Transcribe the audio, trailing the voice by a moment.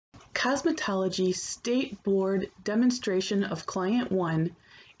Cosmetology State Board demonstration of Client 1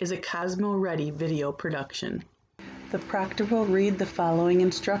 is a CosmoReady video production. The proctor will read the following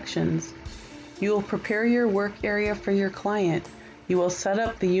instructions. You will prepare your work area for your client. You will set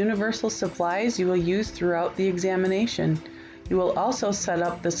up the universal supplies you will use throughout the examination. You will also set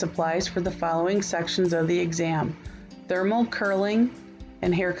up the supplies for the following sections of the exam: thermal curling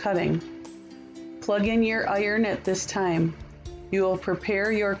and hair cutting. Plug in your iron at this time. You will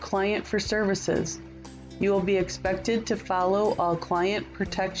prepare your client for services. You will be expected to follow all client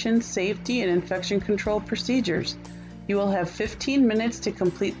protection, safety, and infection control procedures. You will have 15 minutes to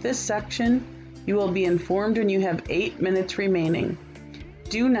complete this section. You will be informed when you have 8 minutes remaining.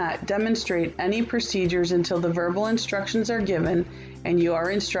 Do not demonstrate any procedures until the verbal instructions are given and you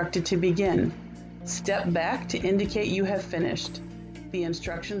are instructed to begin. Step back to indicate you have finished. The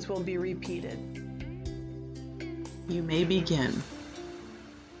instructions will be repeated. You may begin.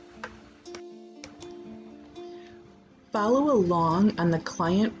 Follow along on the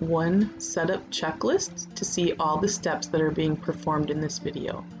Client 1 setup checklist to see all the steps that are being performed in this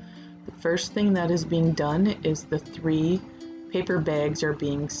video. The first thing that is being done is the 3 paper bags are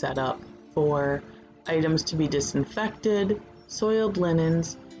being set up for items to be disinfected, soiled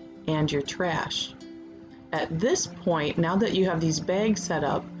linens, and your trash. At this point, now that you have these bags set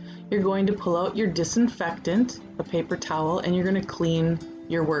up, you're going to pull out your disinfectant, a paper towel, and you're going to clean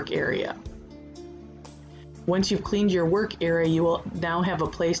your work area. Once you've cleaned your work area, you will now have a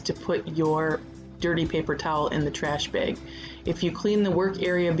place to put your dirty paper towel in the trash bag. If you clean the work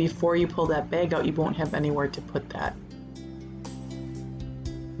area before you pull that bag out, you won't have anywhere to put that.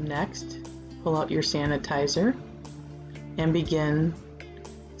 Next, pull out your sanitizer and begin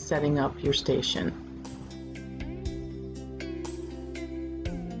setting up your station.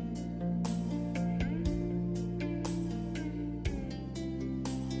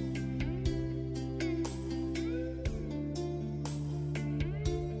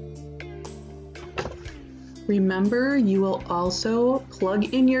 Remember, you will also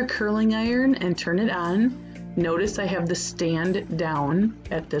plug in your curling iron and turn it on. Notice I have the stand down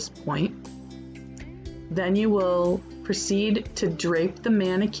at this point. Then you will proceed to drape the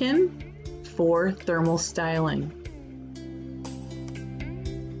mannequin for thermal styling.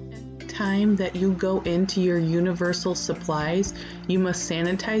 Time that you go into your universal supplies, you must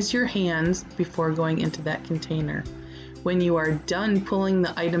sanitize your hands before going into that container. When you are done pulling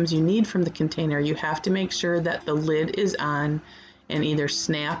the items you need from the container, you have to make sure that the lid is on and either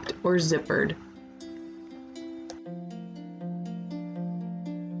snapped or zippered.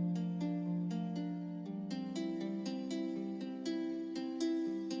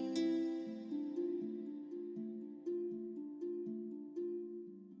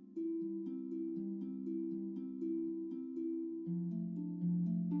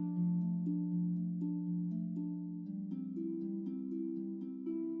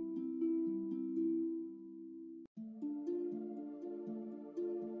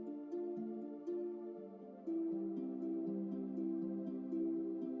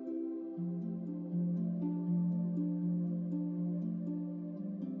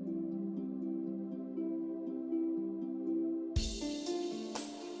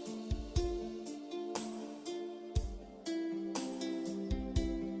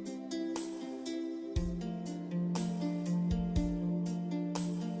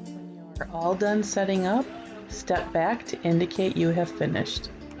 All done setting up, step back to indicate you have finished.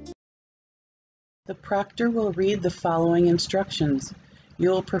 The proctor will read the following instructions. You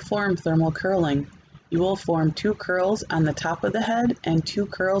will perform thermal curling. You will form 2 curls on the top of the head and 2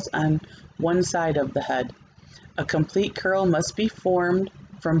 curls on one side of the head. A complete curl must be formed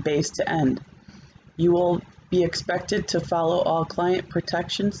from base to end. You will be expected to follow all client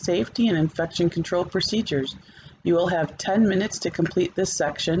protection, safety, and infection control procedures. You will have 10 minutes to complete this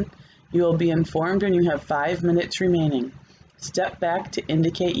section. You will be informed when you have 5 minutes remaining. Step back to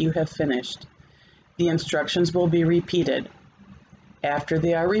indicate you have finished. The instructions will be repeated. After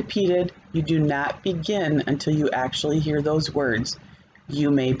they are repeated, you do not begin until you actually hear those words.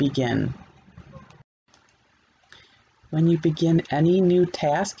 You may begin. When you begin any new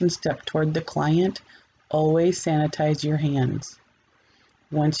task and step toward the client, always sanitize your hands.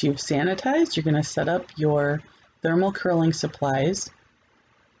 Once you've sanitized, you're going to set up your thermal curling supplies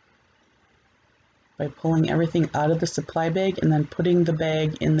by pulling everything out of the supply bag and then putting the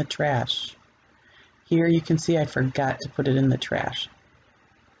bag in the trash. Here you can see I forgot to put it in the trash,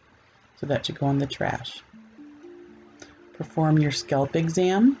 so that should go in the trash. Perform your scalp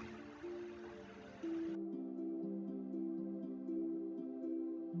exam.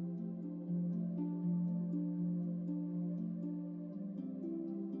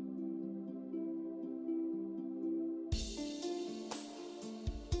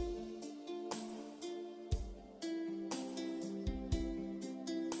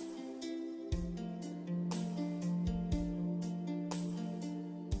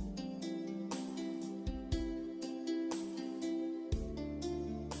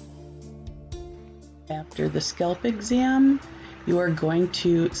 After the scalp exam, you are going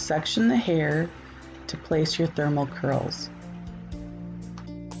to section the hair to place your thermal curls.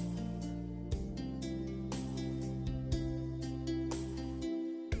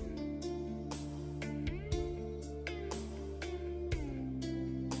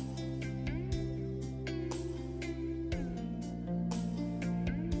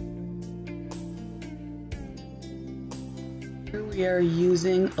 Here we are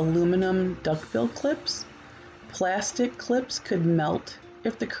using aluminum duckbill clips. Plastic clips could melt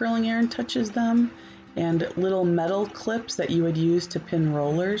if the curling iron touches them, and little metal clips that you would use to pin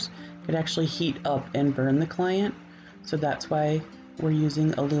rollers could actually heat up and burn the client. So that's why we're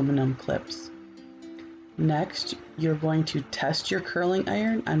using aluminum clips. Next, you're going to test your curling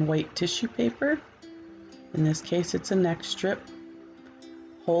iron on white tissue paper. In this case, it's a neck strip.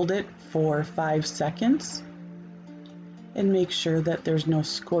 Hold it for 5 seconds and make sure that there's no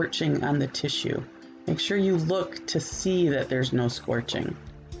scorching on the tissue. Make sure you look to see that there's no scorching.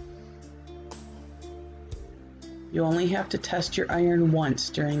 You only have to test your iron once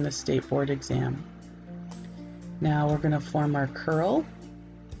during the state board exam. Now we're going to form our curl.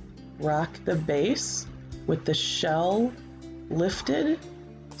 Rock the base with the shell lifted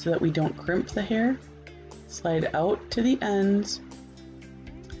so that we don't crimp the hair. Slide out to the ends,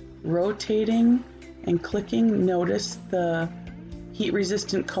 rotating and clicking. Notice the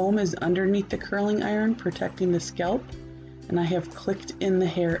heat-resistant comb is underneath the curling iron, protecting the scalp, and I have clicked in the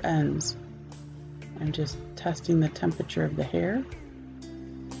hair ends. I'm just testing the temperature of the hair.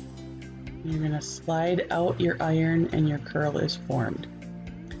 You're going to slide out your iron and your curl is formed.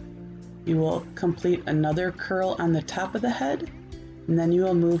 You will complete another curl on the top of the head, and then you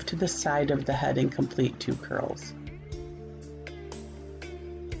will move to the side of the head and complete 2 curls.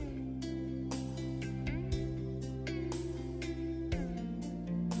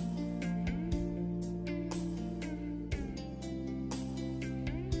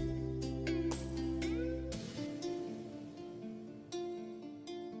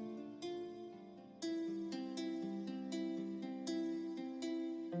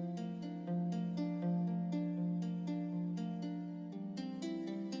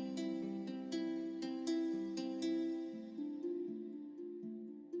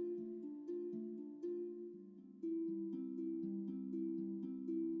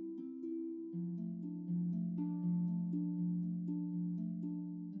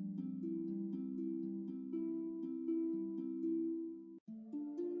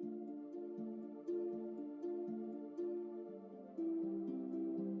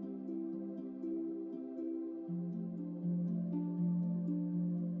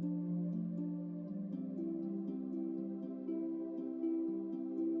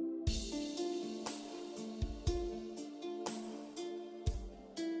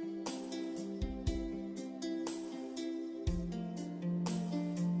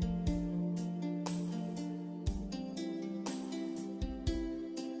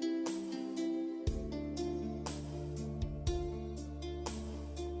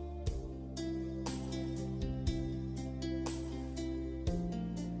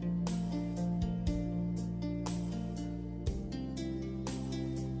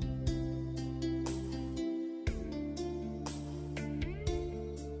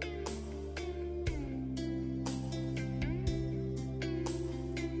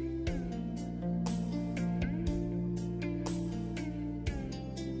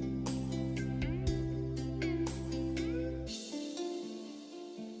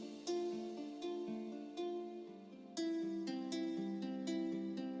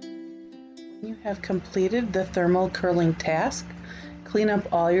 You have completed the thermal curling task. Clean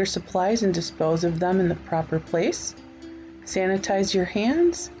up all your supplies and dispose of them in the proper place. Sanitize your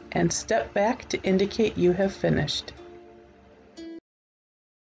hands and step back to indicate you have finished.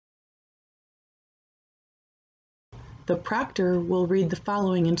 The proctor will read the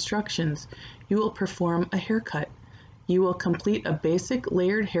following instructions. You will perform a haircut. You will complete a basic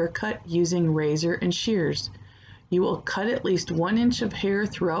layered haircut using razor and shears. You will cut at least 1 inch of hair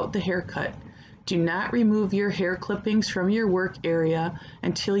throughout the haircut. Do not remove your hair clippings from your work area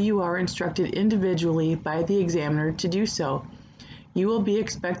until you are instructed individually by the examiner to do so. You will be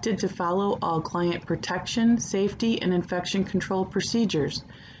expected to follow all client protection, safety, and infection control procedures.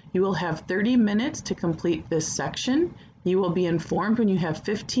 You will have 30 minutes to complete this section. You will be informed when you have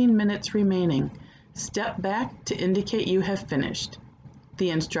 15 minutes remaining. Step back to indicate you have finished.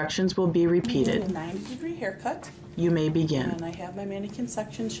 The instructions will be repeated. A 90-degree haircut. You may begin. And I have my mannequin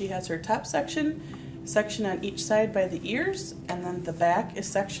section. She has her top section on each side by the ears, and then the back is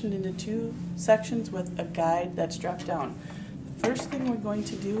sectioned into 2 sections with a guide that's dropped down. The first thing we're going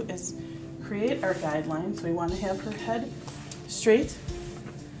to do is create our guideline, so we want to have her head straight.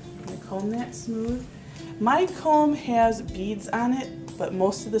 I'm going to comb that smooth. My comb has beads on it, but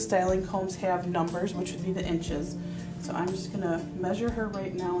most of the styling combs have numbers, which would be the inches. So I'm just going to measure her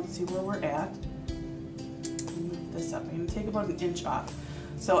right now and see where we're at. Move this up. I'm going to take about 1 inch off.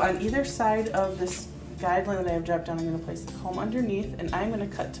 So on either side of this guideline that I have dropped down, I'm going to place the comb underneath, and I'm going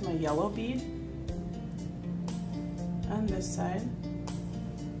to cut to my yellow bead on this side.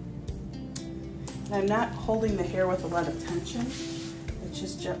 And I'm not holding the hair with a lot of tension. It's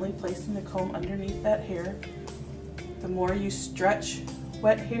just gently placing the comb underneath that hair. The more you stretch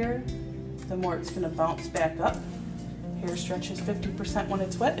wet hair, the more it's going to bounce back up. Hair stretches 50% when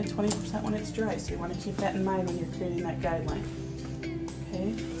it's wet and 20% when it's dry, so you want to keep that in mind when you're creating that guideline.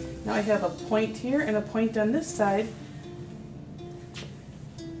 Okay, now I have a point here and a point on this side,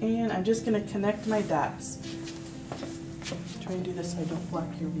 and I'm just going to connect my dots. Try and do this so I don't block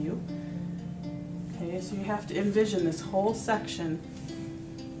your view. Okay, so you have to envision this whole section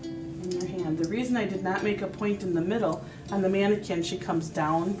in your hand. The reason I did not make a point in the middle, on the mannequin she comes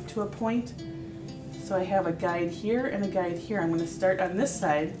down to a point. So I have a guide here and a guide here. I'm going to start on this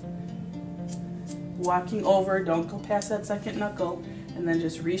side, walking over, don't go past that second knuckle, and then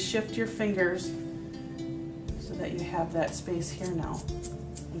just reshift your fingers so that you have that space here now,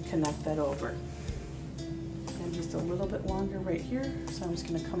 and connect that over. And just a little bit longer right here, so I'm just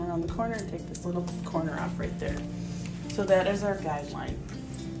going to come around the corner and take this little corner off right there. So that is our guideline.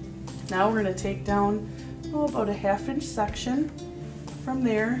 Now we're going to take down about a 1/2 inch section from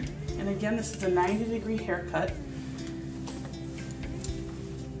there. And again, this is a 90-degree haircut.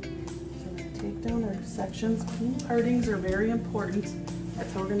 So we're going to take down our sections. Clean partings are very important.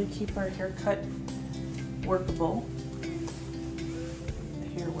 That's how we're going to keep our haircut workable.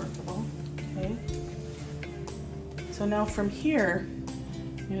 The hair workable. Okay. So now from here,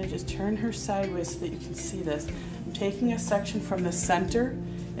 I'm going to just turn her sideways so that you can see this. I'm taking a section from the center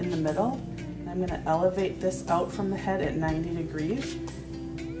in the middle, and I'm going to elevate this out from the head at 90 degrees.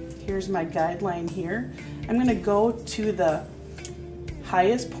 Here's my guideline here. I'm going to go to the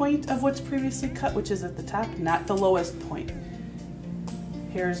highest point of what's previously cut, which is at the top, not the lowest point.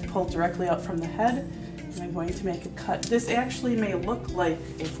 Hair is pulled directly out from the head, and I'm going to make a cut. This actually may look like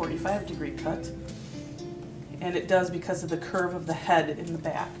a 45-degree cut, and it does because of the curve of the head in the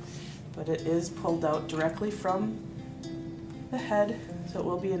back, but it is pulled out directly from the head, so it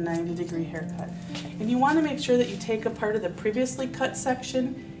will be a 90-degree haircut. And you want to make sure that you take a part of the previously cut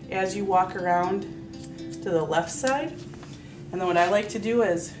section as you walk around to the left side. And then what I like to do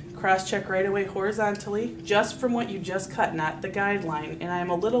is cross-check right away horizontally, just from what you just cut, not the guideline. And I'm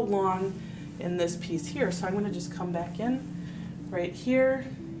a little long in this piece here, so I'm going to just come back in right here,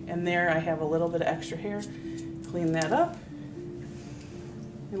 and there I have a little bit of extra hair. Clean that up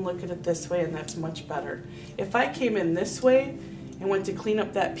and look at it this way, and that's much better. If I came in this way and went to clean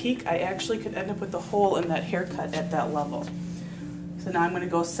up that peak, I actually could end up with a hole in that haircut at that level. So now I'm going to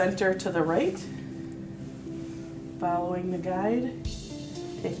go center to the right, following the guide,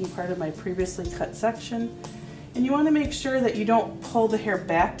 taking part of my previously cut section. And you want to make sure that you don't pull the hair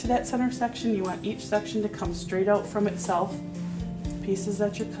back to that center section. You want each section to come straight out from itself, pieces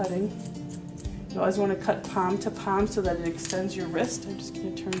that you're cutting. You always want to cut palm to palm so that it extends your wrist. I'm just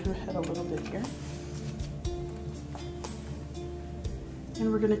going to turn her head a little bit here.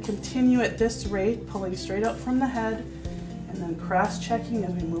 And we're going to continue at this rate, pulling straight out from the head, and then cross-checking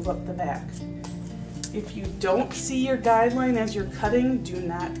as we move up the back. If you don't see your guideline as you're cutting, do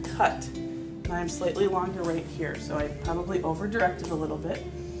not cut. And I'm slightly longer right here, so I probably over-directed a little bit.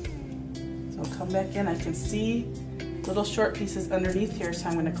 So I'll come back in. I can see little short pieces underneath here, so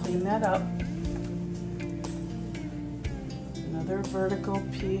I'm going to clean that up. Another vertical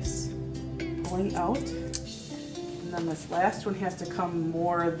piece pulling out. And then this last one has to come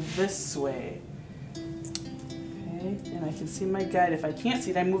more this way. And I can see my guide. If I can't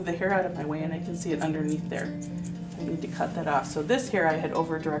see it, I move the hair out of my way and I can see it underneath there. I need to cut that off. So this hair I had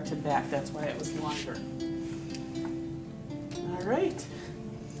over-directed back, that's why it was longer. All right,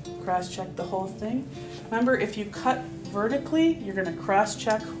 cross-check the whole thing. Remember, if you cut vertically, you're going to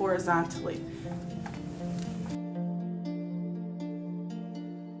cross-check horizontally.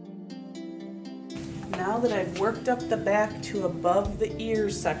 Now that I've worked up the back to above the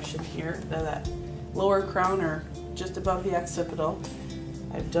ears section here, that lower crown or just above the occipital,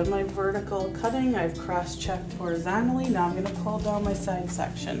 I've done my vertical cutting, I've cross-checked horizontally. Now I'm going to pull down my side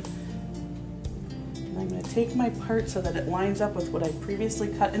section. And I'm going to take my part so that it lines up with what I previously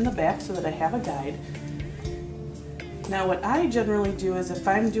cut in the back so that I have a guide. Now what I generally do is if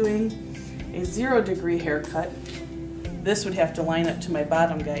I'm doing a 0-degree haircut, this would have to line up to my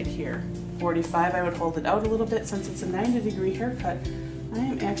bottom guide here. 45, I would hold it out a little bit. Since it's a 90-degree haircut, I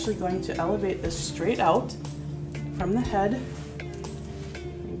am actually going to elevate this straight out from the head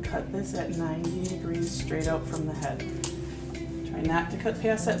and cut this at 90 degrees straight out from the head. Try not to cut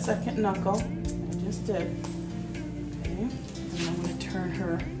past that second knuckle. I just did. Okay, and I'm going to turn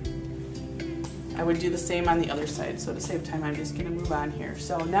her. I would do the same on the other side, so to save time, I'm just going to move on here.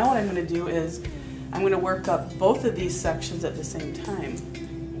 So now what I'm going to do is I'm going to work up both of these sections at the same time.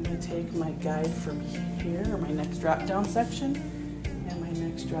 I'm going to take my guide from here, or my next drop down section, and my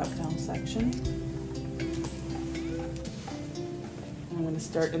next drop down section. And I'm going to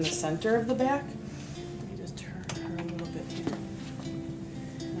start in the center of the back. Let me just turn her a little bit here.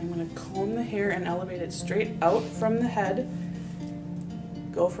 And I'm going to comb the hair and elevate it straight out from the head.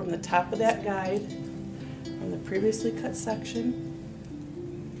 Go from the top of that guide, from the previously cut section.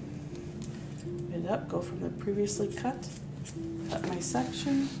 It up, go from the previously cut my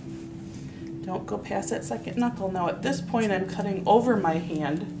section. Don't go past that second knuckle. Now at this point I'm cutting over my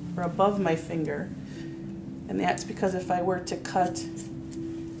hand, or above my finger. And that's because if I were to cut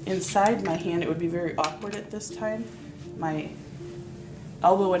inside my hand, it would be very awkward at this time. My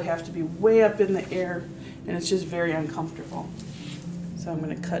elbow would have to be way up in the air, and it's just very uncomfortable. So I'm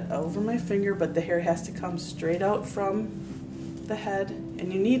going to cut over my finger, but the hair has to come straight out from the head,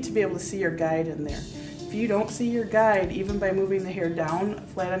 and you need to be able to see your guide in there. If you don't see your guide, even by moving the hair down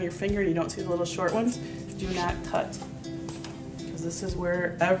flat on your finger and you don't see the little short ones, do not cut. Because this is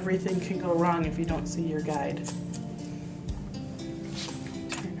where everything can go wrong if you don't see your guide.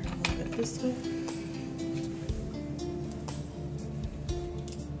 Turn her a little bit this way.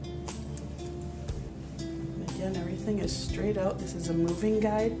 Again, everything is straight out. This is a moving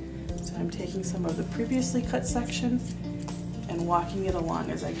guide, so I'm taking some of the previously cut section and walking it along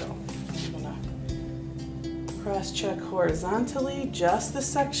as I go. I'm gonna cross-check horizontally just the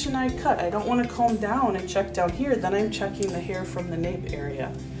section I cut. I don't want to comb down and check down here, then I'm checking the hair from the nape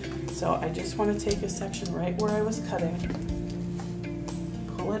area. So I just want to take a section right where I was cutting,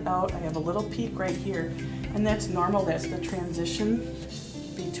 pull it out. I have a little peak right here, and that's normal. That's the transition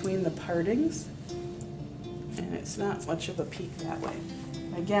between the partings. And it's not much of a peak that way.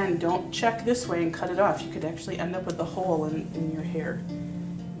 Again, don't check this way and cut it off. You could actually end up with a hole in your hair.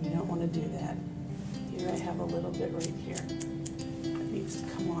 You don't want to do that. Here I have a little bit right here. That needs to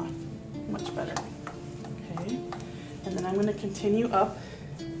come off much better. Okay, and then I'm going to continue up,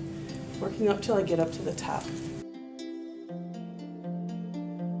 working up till I get up to the top.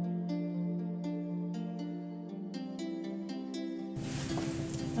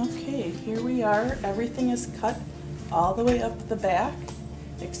 Okay, here we are. Everything is cut all the way up the back,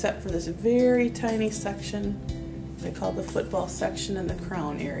 except for this very tiny section they call the football section in the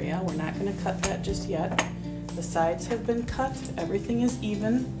crown area. We're not going to cut that just yet. The sides have been cut. Everything is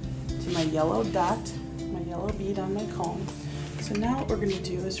even to my yellow dot, my yellow bead on my comb. So now what we're going to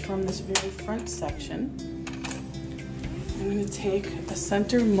do is from this very front section, I'm going to take a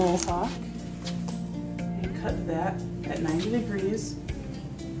center mohawk and cut that at 90 degrees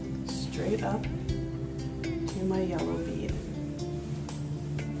straight up to my yellow bead.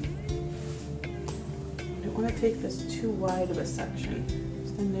 I don't want to take this too wide of a section,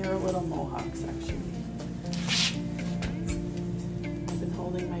 just a narrow little mohawk section. I've been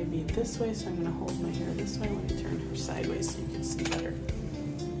holding my bead this way, so I'm going to hold my hair this way. Let me turn her sideways so you can see better.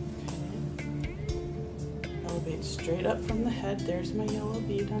 Okay. Elevate straight up from the head. There's my yellow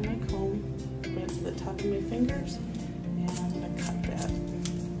bead on my comb. Put it to the top of my fingers, and I'm going to cut that.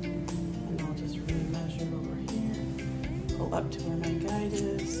 Up to where my guide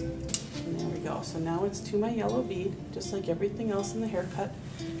is, and there we go. So now it's to my yellow bead, just like everything else in the haircut.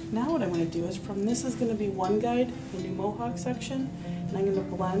 Now what I'm going to do is from this is going to be one guide, the new mohawk section, and I'm going to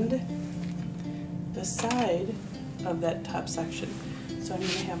blend the side of that top section. So I'm going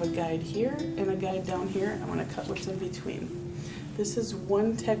to have a guide here and a guide down here. I want to cut what's in between. This is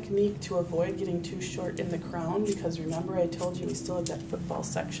one technique to avoid getting too short in the crown, because remember I told you we still have that football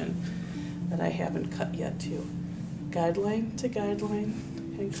section that I haven't cut yet too. Guideline to guideline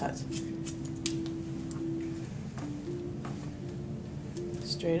and cut.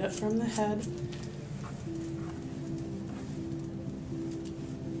 Straight up from the head.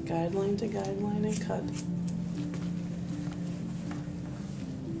 Guideline to guideline and cut.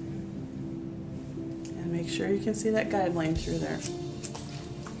 And make sure you can see that guideline through there.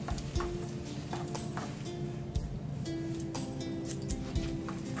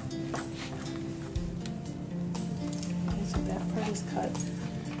 Cut.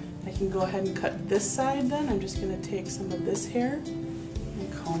 I can go ahead and cut this side then. I'm just going to take some of this hair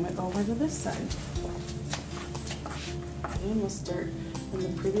and comb it over to this side. And we'll start in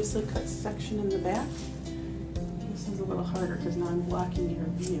the previously cut section in the back. This is a little harder because now I'm blocking your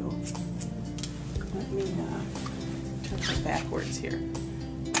view. Let me turn it backwards here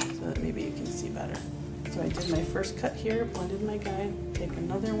so that maybe you can see better. So I did my first cut here, blended my guide, take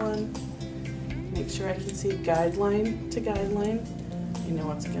another one, make sure I can see guideline to guideline. You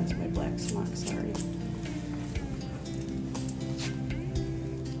know it's against my black smock, sorry.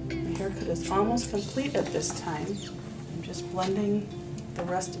 My haircut is almost complete at this time. I'm just blending the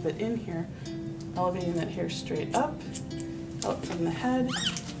rest of it in here, elevating that hair straight up, out from the head.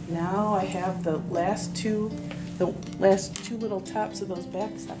 Now I have the last two little tops of those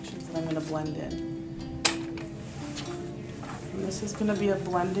back sections that I'm going to blend in. And this is going to be a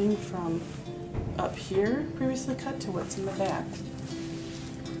blending from up here, previously cut, to what's in the back.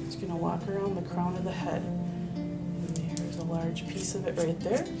 Just going to walk around the crown of the head. And here's a large piece of it right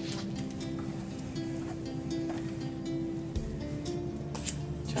there.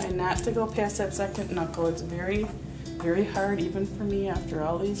 Try not to go past that second knuckle. It's very, very hard, even for me after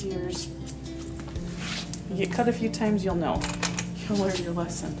all these years. You get cut a few times, you'll know. You'll learn your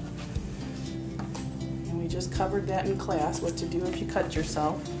lesson. And we just covered that in class, what to do if you cut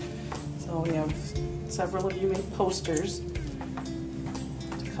yourself. So we have several of you made posters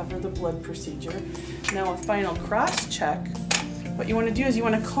to cover the blood procedure. Now a final cross check. What you want to do is you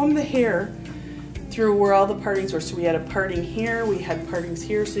want to comb the hair through where all the partings were. So we had a parting here, we had partings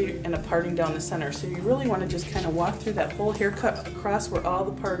here, and a parting down the center. So you really want to just kind of walk through that whole haircut across where all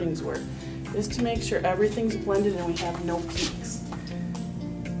the partings were, just to make sure everything's blended and we have no peaks.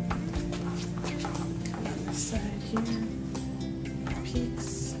 Come on this side here, no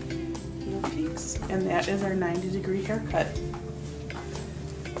peaks, no peaks, and that is our 90-degree haircut.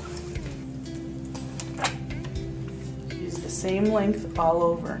 Use the same length all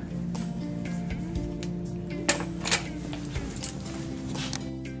over.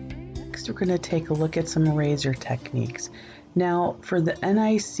 We're going to take a look at some razor techniques. Now, for the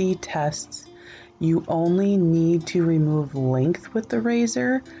NIC tests, you only need to remove length with the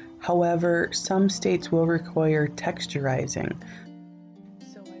razor. However, some states will require texturizing.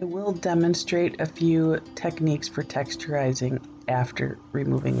 So I will demonstrate a few techniques for texturizing after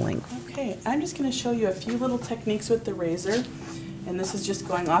removing length. Okay, I'm just going to show you a few little techniques with the razor, and this is just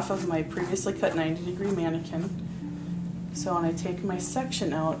going off of my previously cut 90-degree mannequin. So when I take my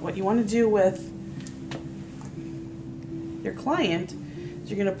section out, what you want to do with your client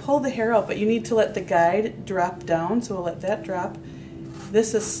is you're going to pull the hair out, but you need to let the guide drop down, so we'll let that drop.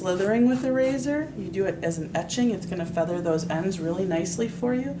 This is slithering with the razor. You do it as an etching. It's going to feather those ends really nicely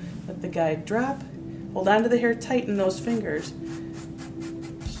for you. Let the guide drop. Hold on to the hair tight in those fingers.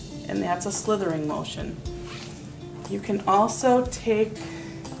 And that's a slithering motion. You can also take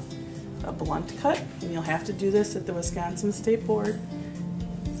a blunt cut, and you'll have to do this at the Wisconsin State Board.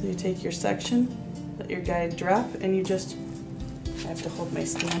 So you take your section, let your guide drop, and you just, I have to hold my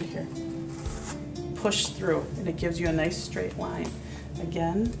stand here, push through, and it gives you a nice straight line.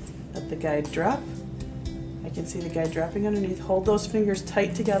 Again, let the guide drop. I can see the guide dropping underneath. Hold those fingers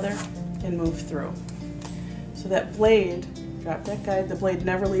tight together and move through. So that blade, drop that guide, the blade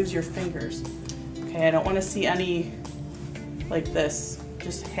never leaves your fingers. Okay, I don't want to see any like this,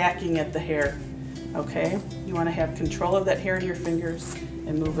 just hacking at the hair, okay? You want to have control of that hair in your fingers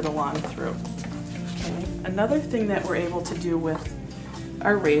and move it along through. Okay? Another thing that we're able to do with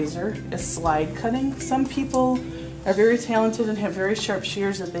our razor is slide cutting. Some people are very talented and have very sharp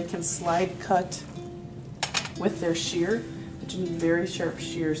shears that they can slide cut with their shear, but you need very sharp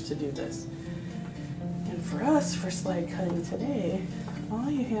shears to do this. And for us, for slide cutting today,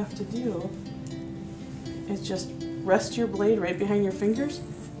 all you have to do is just rest your blade right behind your fingers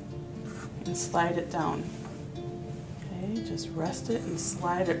and slide it down. Okay, just rest it and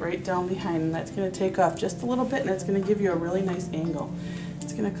slide it right down behind, and that's going to take off just a little bit, and it's going to give you a really nice angle.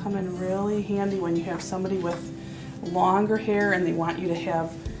 It's going to come in really handy when you have somebody with longer hair and they want you to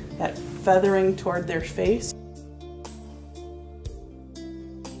have that feathering toward their face.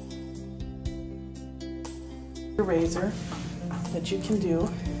 The razor that you can do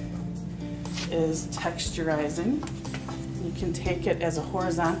is texturizing. You can take it as a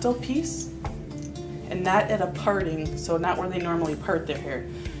horizontal piece and not at a parting, so not where they normally part their hair,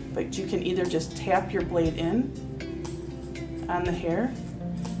 but you can either just tap your blade in on the hair,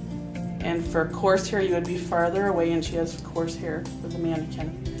 and for coarse hair you would be farther away, and she has coarse hair for the mannequin,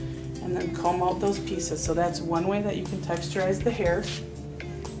 and then comb out those pieces. So that's one way that you can texturize the hair.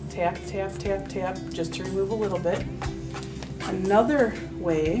 Tap, tap, tap, tap, just to remove a little bit. Another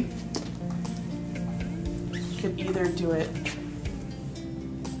way, you can either do it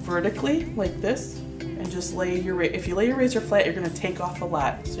vertically like this and just lay your, if you lay your razor flat, you're going to take off a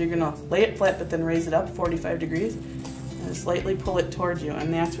lot. So you're going to lay it flat, but then raise it up 45 degrees and slightly pull it towards you,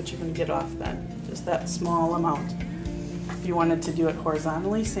 and that's what you're going to get off then, just that small amount. If you wanted to do it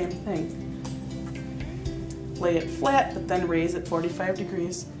horizontally, same thing. Lay it flat, but then raise it 45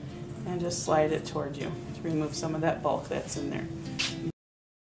 degrees and just slide it towards you to remove some of that bulk that's in there.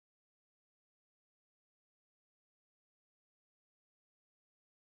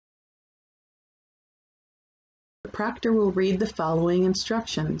 The proctor will read the following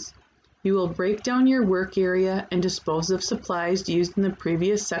instructions. You will break down your work area and dispose of supplies used in the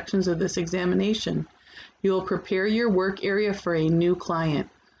previous sections of this examination. You will prepare your work area for a new client.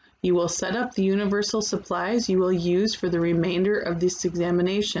 You will set up the universal supplies you will use for the remainder of this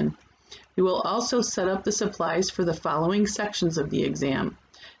examination. You will also set up the supplies for the following sections of the exam: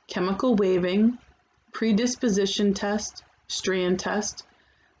 chemical waving, predisposition test, strand test,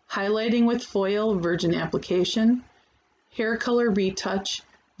 highlighting with foil, virgin application, hair color retouch,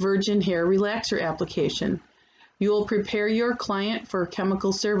 virgin hair relaxer application. You will prepare your client for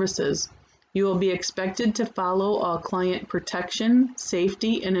chemical services. You will be expected to follow all client protection,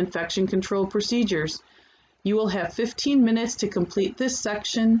 safety, and infection control procedures. You will have 15 minutes to complete this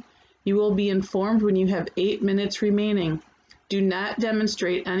section. You will be informed when you have 8 minutes remaining. Do not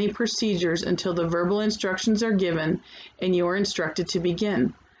demonstrate any procedures until the verbal instructions are given and you are instructed to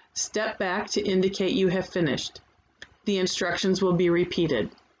begin. Step back to indicate you have finished. The instructions will be repeated.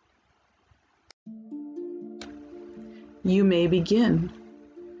 You may begin.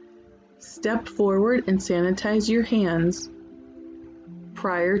 Step forward and sanitize your hands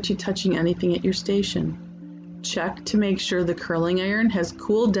prior to touching anything at your station. Check to make sure the curling iron has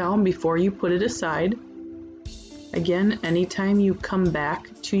cooled down before you put it aside. Again, anytime you come back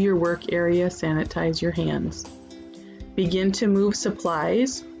to your work area, sanitize your hands. Begin to move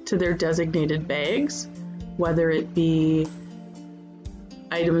supplies to their designated bags, whether it be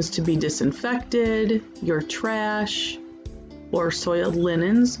items to be disinfected, your trash, or soiled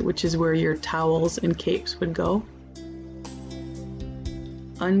linens, which is where your towels and capes would go.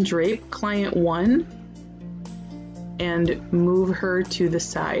 Undrape client 1 and move her to the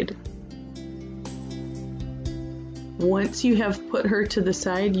side. Once you have put her to the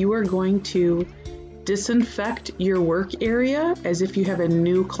side, you are going to disinfect your work area as if you have a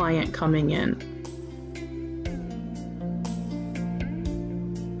new client coming in.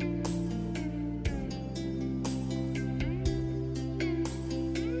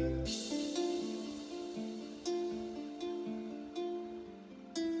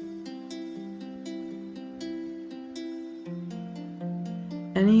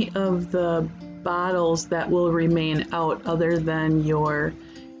 Any of the bottles that will remain out other than your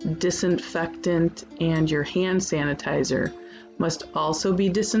disinfectant and your hand sanitizer must also be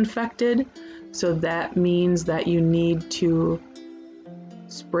disinfected. So that means that you need to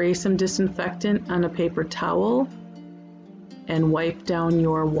spray some disinfectant on a paper towel and wipe down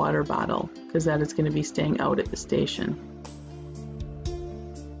your water bottle, because that is going to be staying out at the station.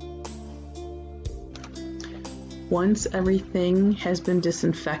 Once everything has been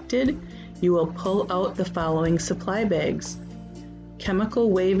disinfected, you will pull out the following supply bags: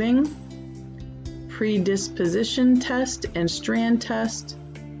 chemical waving, predisposition test and strand test,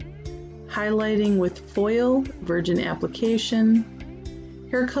 highlighting with foil, virgin application,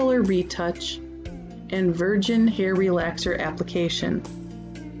 hair color retouch, and virgin hair relaxer application.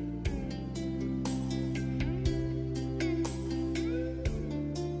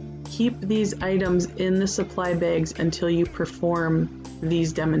 Keep these items in the supply bags until you perform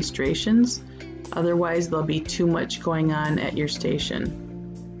these demonstrations. Otherwise, there'll be too much going on at your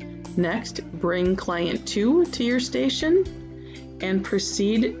station. Next, bring client 2 to your station and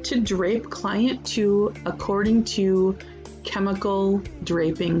proceed to drape client 2 according to chemical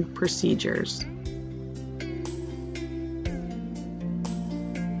draping procedures.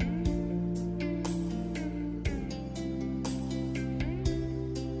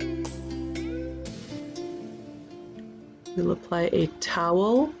 You'll apply a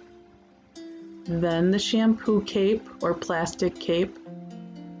towel, then the shampoo cape or plastic cape,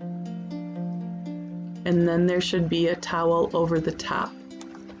 and then there should be a towel over the top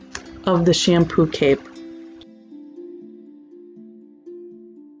of the shampoo cape.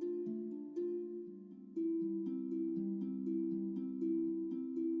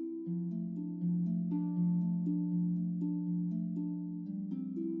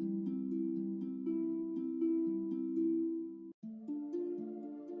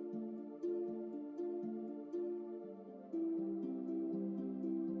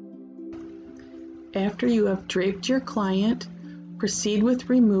 After you have draped your client, Proceed with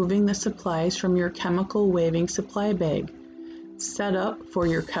removing the supplies from your chemical waving supply bag. Set up for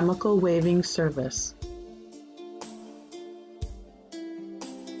your chemical waving service.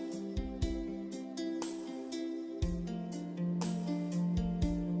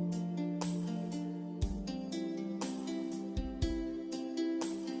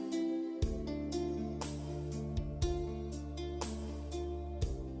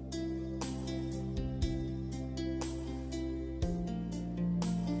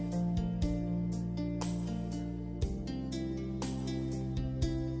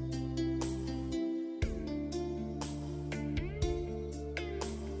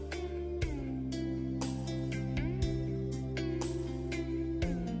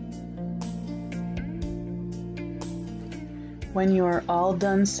 When you are all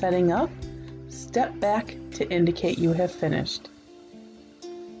done setting up, step back to indicate you have finished.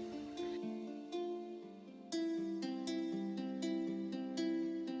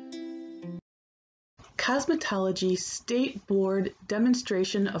 Cosmetology State Board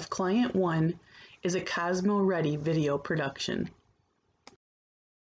Demonstration of Client 1 is a CosmoReady video production.